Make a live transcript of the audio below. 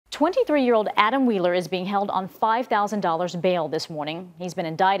23-year-old Adam Wheeler is being held on $5,000 bail this morning. He's been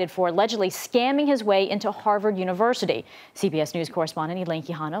indicted for allegedly scamming his way into Harvard University. CBS News correspondent Elaine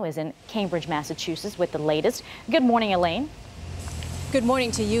Quijano is in Cambridge, Massachusetts with the latest. Good morning, Elaine. Good morning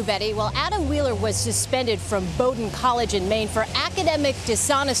to you, Betty. Well, Adam Wheeler was suspended from Bowdoin College in Maine for academic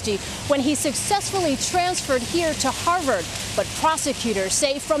dishonesty when he successfully transferred here to Harvard. But prosecutors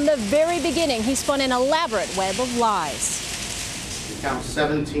say from the very beginning he spun an elaborate web of lies.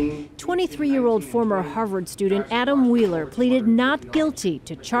 23-year-old former Harvard student Adam Wheeler pleaded not guilty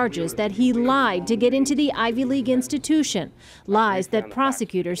to charges that he lied to get into the Ivy League institution, lies that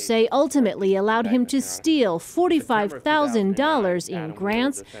prosecutors say ultimately allowed him to steal $45,000 in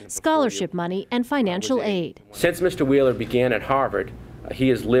grants, scholarship money, and financial aid. Since Mr. Wheeler began at Harvard, he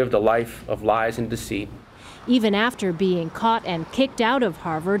has lived a life of lies and deceit. Even after being caught and kicked out of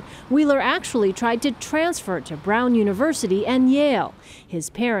Harvard, Wheeler actually tried to transfer to Brown University and Yale.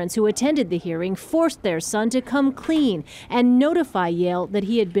 His parents, who attended the hearing, forced their son to come clean and notify Yale that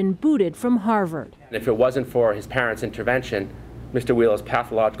he had been booted from Harvard. If it wasn't for his parents' intervention, Mr. Wheeler's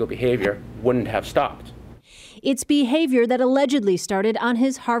pathological behavior wouldn't have stopped. It's behavior that allegedly started on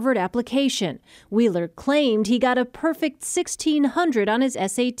his Harvard application. Wheeler claimed he got a perfect 1,600 on his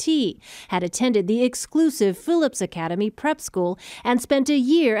SAT, had attended the exclusive Phillips Academy prep school, and spent a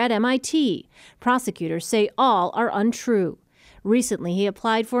year at MIT. Prosecutors say all are untrue. Recently, he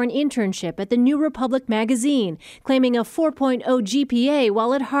applied for an internship at the New Republic magazine, claiming a 4.0 GPA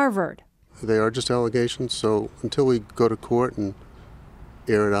while at Harvard. They are just allegations, so until we go to court and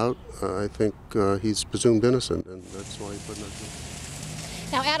air it out, I think he's presumed innocent, and that's why he put not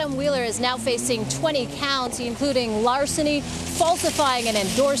guilty. Now, Adam Wheeler is now facing 20 counts, including larceny, falsifying an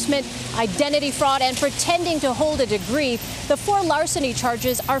endorsement, identity fraud, and pretending to hold a degree. The 4 larceny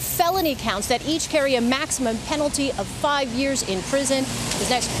charges are felony counts that each carry a maximum penalty of 5 years in prison. His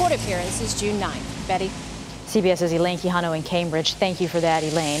next court appearance is June 9th. Betty? CBS's Elaine Quijano in Cambridge. Thank you for that,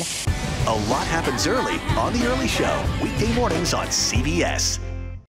 Elaine. A lot happens early on The Early Show, weekday mornings on CBS.